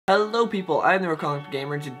Hello people, I'm the Real Comic Book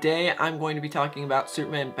Gamer, and today I'm going to be talking about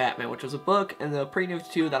Superman Batman, which was a book in the pre-New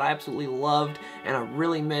 52 that I absolutely loved and I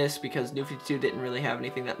really missed because New 52 didn't really have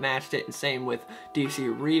anything that matched it, and same with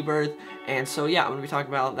DC Rebirth. And so yeah, I'm going to be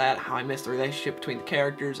talking about that, how I missed the relationship between the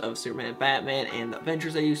characters of Superman and Batman and the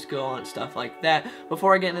adventures they used to go on and stuff like that.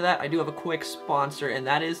 Before I get into that, I do have a quick sponsor, and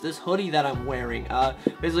that is this hoodie that I'm wearing.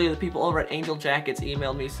 Basically the people over at Angel Jackets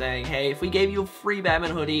emailed me saying, hey, if we gave you a free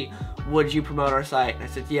Batman hoodie, would you promote our site? And I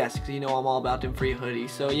said yes, because you know I'm all about them free hoodies.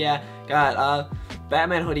 So yeah, got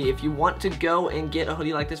Batman hoodie. If you want to go and get a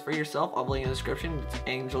hoodie like this for yourself, I'll link in the description. It's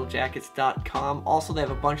angeljackets.com. Also, they have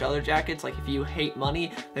a bunch of other jackets. Like if you hate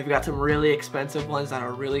money, they've got some really expensive ones that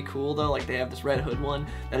are really cool though. Like they have this Red Hood one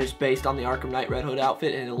that is based on the Arkham Knight Red Hood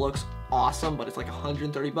outfit, and it looks awesome, but it's like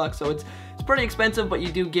 130 bucks, so it's pretty expensive, but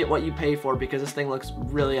you do get what you pay for because this thing looks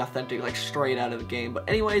really authentic, like straight out of the game. But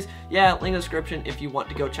anyways, yeah, link in the description if you want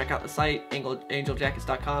to go check out the site,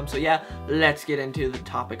 angeljackets.com. So yeah, let's get into the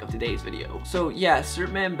topic of today's video. So yeah,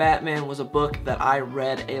 Superman Batman was a book that I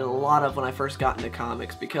read a lot of when I first got into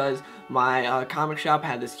comics because my comic shop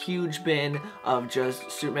had this huge bin of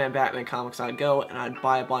just Superman Batman comics. I'd go and I'd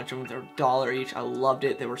buy a bunch of them. They're $1 each. I loved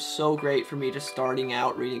it. They were so great for me just starting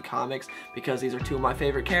out reading comics because these are two of my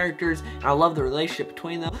favorite characters, and I love the relationship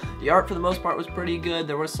between them. The art for the most part was pretty good.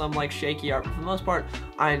 There was some like shaky art, but for the most part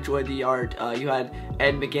I enjoyed the art. You had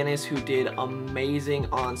Ed McGuinness, who did amazing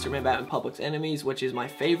on Superman Batman Public's Enemies, which is my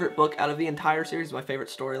favorite book out of the entire series, my favorite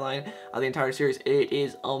storyline of the entire series. It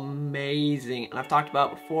is amazing, and I've talked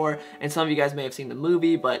about it before, and some of you guys may have seen the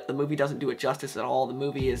movie, but the movie doesn't do it justice at all. The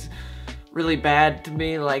movie is really bad to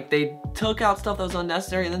me. Like, they took out stuff that was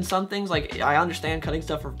unnecessary, and then some things, like, I understand cutting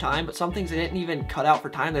stuff for time, but some things they didn't even cut out for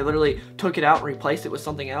time. They literally took it out and replaced it with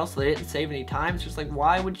something else. They didn't save any time. It's just like,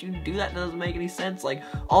 why would you do that? It doesn't make any sense. Like,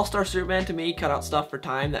 All-Star Superman to me cut out stuff for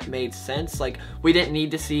time that made sense. Like, we didn't need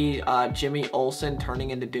to see Jimmy Olsen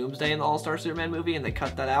turning into Doomsday in the All-Star Superman movie, and they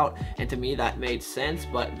cut that out, and to me that made sense.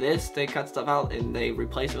 But this, they cut stuff out and they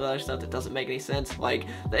replaced it with other stuff that doesn't make any sense. Like,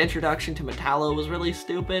 the introduction to Metallo was really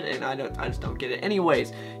stupid, and I just don't get it.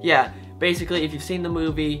 Anyways, yeah, basically, if you've seen the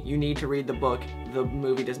movie, you need to read the book. The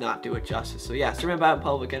movie does not do it justice. So yeah, Superman Batman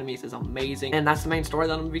Public Enemies is amazing, and that's the main story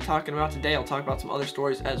that I'm going to be talking about today. I'll talk about some other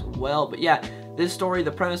stories as well, but yeah, this story,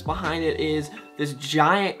 the premise behind it is this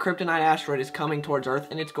giant kryptonite asteroid is coming towards Earth,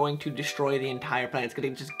 and it's going to destroy the entire planet. It's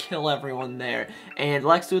going to just kill everyone there, and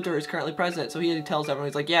Lex Luthor is currently president, so he tells everyone,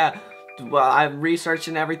 he's like, yeah, well, I've researched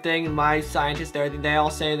and everything, and my scientists, everything, they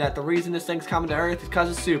all say that the reason this thing's coming to Earth is because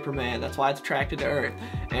of Superman. That's why it's attracted to Earth.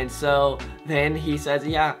 And so then he says,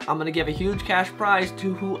 yeah, I'm gonna give a huge cash prize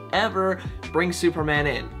to whoever brings Superman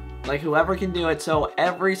in. Like, whoever can do it. So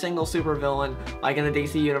every single supervillain, like in the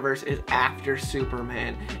DC universe, is after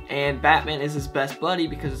Superman. And Batman is his best buddy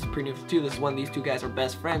because it's pre-New 52. This is when these two guys are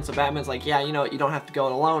best friends. So Batman's like, yeah, you know what, you don't have to go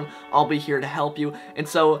it alone. I'll be here to help you. And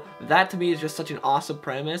so that to me is just such an awesome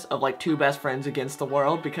premise of like two best friends against the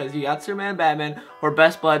world, because you got Superman and Batman, who are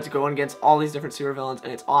best buds going against all these different supervillains,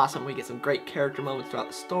 and it's awesome. We get some great character moments throughout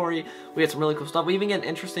the story. We get some really cool stuff. We even get an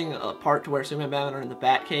interesting part to where Superman and Batman are in the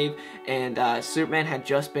Batcave, and Superman had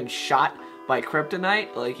just been shot by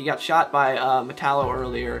kryptonite. Like, he got shot by Metallo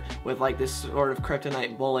earlier with like this sort of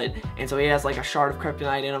kryptonite bullet, and so he has like a shard of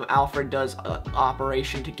kryptonite in him. Alfred does an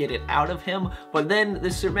operation to get it out of him, but then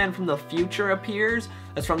this Superman from the future appears.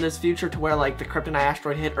 That's from this future to where like the kryptonite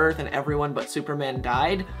asteroid hit Earth and everyone but Superman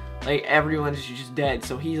died. Like, everyone's just dead,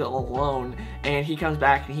 so he's alone, and he comes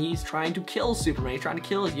back and he's trying to kill Superman. He's trying to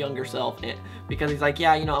kill his younger self, because he's like,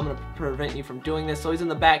 yeah, you know, I'm gonna prevent you from doing this. So he's in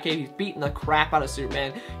the Batcave, he's beating the crap out of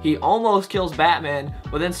Superman. He almost kills Batman,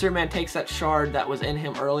 but then Superman takes that shard that was in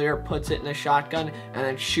him earlier, puts it in a shotgun, and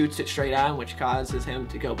then shoots it straight at him, which causes him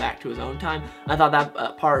to go back to his own time. I thought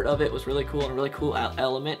that part of it was really cool, and a really cool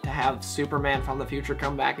element to have Superman from the future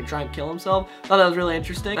come back and try and kill himself. I thought that was really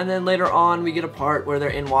interesting. And then later on, we get a part where they're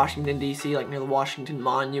in Washington, D.C., like near the Washington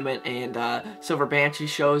Monument, and Silver Banshee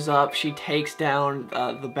shows up. She takes down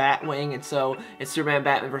the Batwing, and so it's Superman,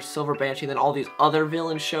 Batman versus Silver Banshee, and then all these other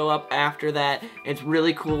villains show up after that. It's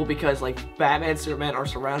really cool because like Batman and Superman are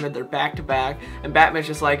surrounded, they're back to back, and Batman's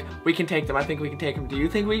just like, we can take them, I think we can take them, do you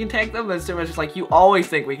think we can take them? And Superman's just like, you always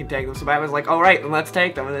think we can take them. So Batman's like, alright, then let's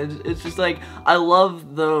take them. And it's just like, I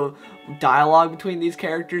love the dialogue between these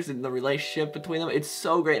characters and the relationship between them. It's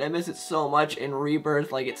so great. I miss it so much in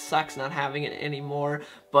Rebirth. Like, it sucks not having it anymore,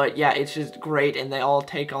 but yeah, it's just great, and they all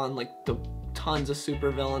take on like the tons of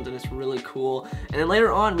super villains, and it's really cool. And then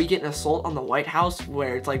later on, we get an assault on the White House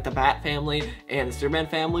where it's like the Bat family and the Superman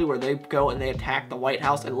family where they go and they attack the White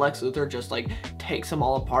House, and Lex Luthor just like takes them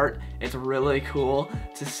all apart. It's really cool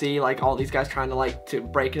to see like all these guys trying to to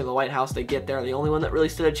break into the White House. They get there. The only one that really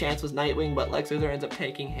stood a chance was Nightwing, but Lex Luthor ends up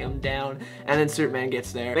taking him down, and then Superman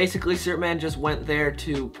gets there. Basically, Superman just went there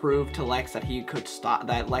to prove to Lex that he could stop,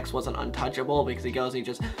 that Lex wasn't untouchable, because he goes, he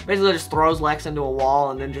just basically just throws Lex into a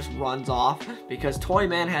wall and then just runs off, because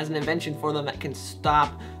Toyman has an invention for them that can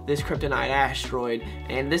stop this kryptonite asteroid.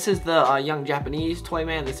 And this is the young Japanese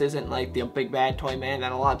Toyman. This isn't like the big bad Toyman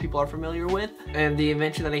that a lot of people are familiar with. And the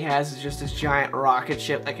invention that he has is just this giant rocket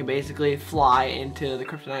ship that can basically fly into the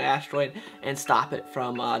kryptonite asteroid and stop it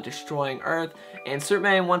from destroying Earth. And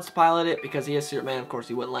Superman wants to pilot it because he is Superman. Of course,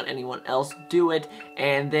 he wouldn't let anyone else do it.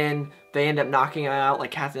 And then they end up knocking him out.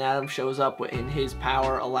 Like Captain Atom shows up and his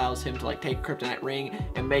power allows him to like take a kryptonite ring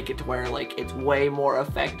and make it to where like it's way more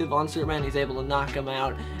effective on Superman. He's able to knock him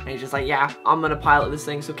out, and he's just like, yeah, I'm gonna pilot this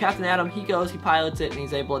thing. So Captain Atom, he goes, he pilots it, and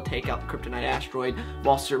he's able to take out the kryptonite asteroid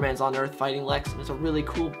while Superman's on Earth fighting Lex. And it's a really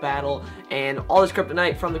cool battle, and all this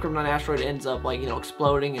kryptonite from the kryptonite asteroid ends up like, you know,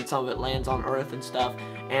 exploding, and some of it lands on Earth and stuff.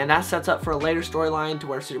 And that sets up for a later storyline to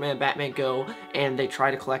where Superman and Batman go and they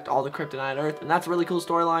try to collect all the kryptonite on Earth, and that's a really cool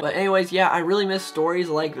storyline. But anyways, yeah, I really miss stories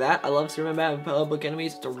like that. I love Superman and Batman Public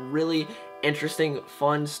Enemies. It's a really interesting,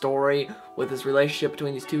 fun story with this relationship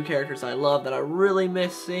between these two characters I love that I really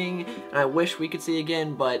miss seeing, and I wish we could see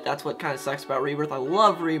again, but that's what kind of sucks about Rebirth. I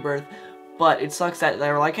love Rebirth, but it sucks that they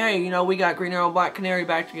were like, hey, you know, we got Green Arrow and Black Canary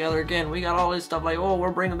back together again. We got all this stuff like, oh, we're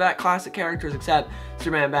bringing back classic characters, except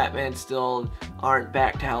Superman and Batman still aren't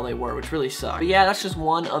back to how they were, which really sucks. But yeah, that's just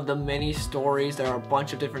one of the many stories. There are a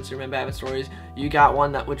bunch of different Superman and Batman stories. You got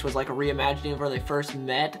one which was like a reimagining of where they first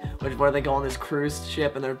met, where they go on this cruise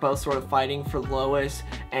ship and they're both sort of fighting for Lois,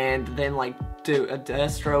 and then like do a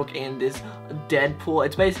Deathstroke and this Deadpool.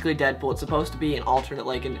 It's basically Deadpool. It's supposed to be an alternate,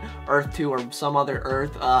 like an Earth 2 or some other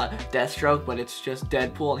Earth Deathstroke, but it's just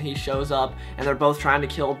Deadpool, and he shows up and they're both trying to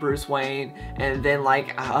kill Bruce Wayne, and then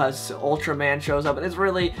like Ultraman shows up, and it's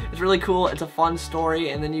really cool. It's a fun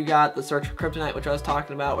story. And then you got the Search for Kryptonite, which I was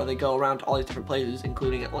talking about, where they go around to all these different places,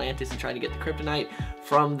 including Atlantis, and try to get the kryptonite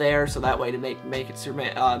from there, so that way to make it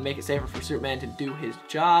safer for Superman to do his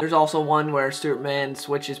job. There's also one where Superman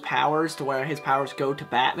switches powers to where his powers go to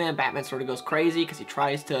Batman. Batman sort of goes crazy because he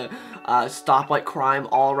tries to stop like crime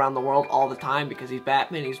all around the world all the time because he's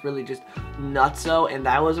Batman. He's really just nutso, and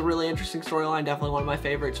that was a really interesting storyline. Definitely one of my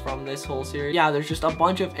favorites from this whole series. Yeah, there's just a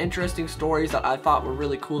bunch of interesting stories that I thought were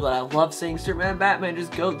really cool that I love seeing Superman and Batman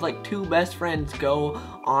just go, like two best friends go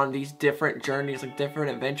on these different journeys, like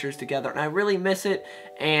different adventures together, and I really miss it.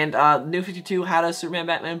 And New 52 had a Superman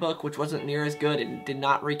Batman book, which wasn't near as good and did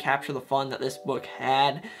not recapture the fun that this book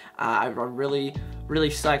had. I really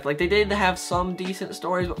sucked. Like, they did have some decent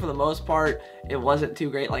stories, but for the most part, it wasn't too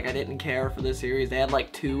great. Like, I didn't care for the series. They had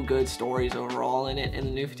like 2 good stories overall in it in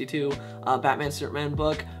the New 52 Batman Superman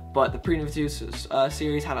book. But the Pre-New 52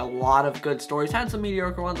 series had a lot of good stories. Had some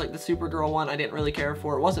mediocre ones, like the Supergirl one I didn't really care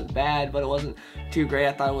for. It wasn't bad, but it wasn't too great.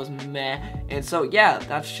 I thought it was meh. And so, yeah,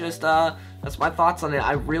 that's just, that's my thoughts on it.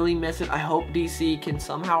 I really miss it. I hope DC can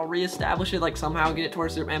somehow reestablish it, like somehow get it to where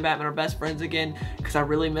Superman and Batman are best friends again, because I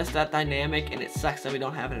really miss that dynamic, and it sucks that we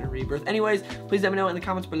don't have it in Rebirth. Anyways, please let me know in the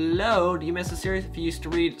comments below. Do you miss the series if you used to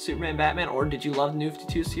read Superman and Batman, or did you love the New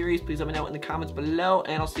 52 series? Please let me know in the comments below,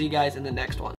 and I'll see you guys in the next one.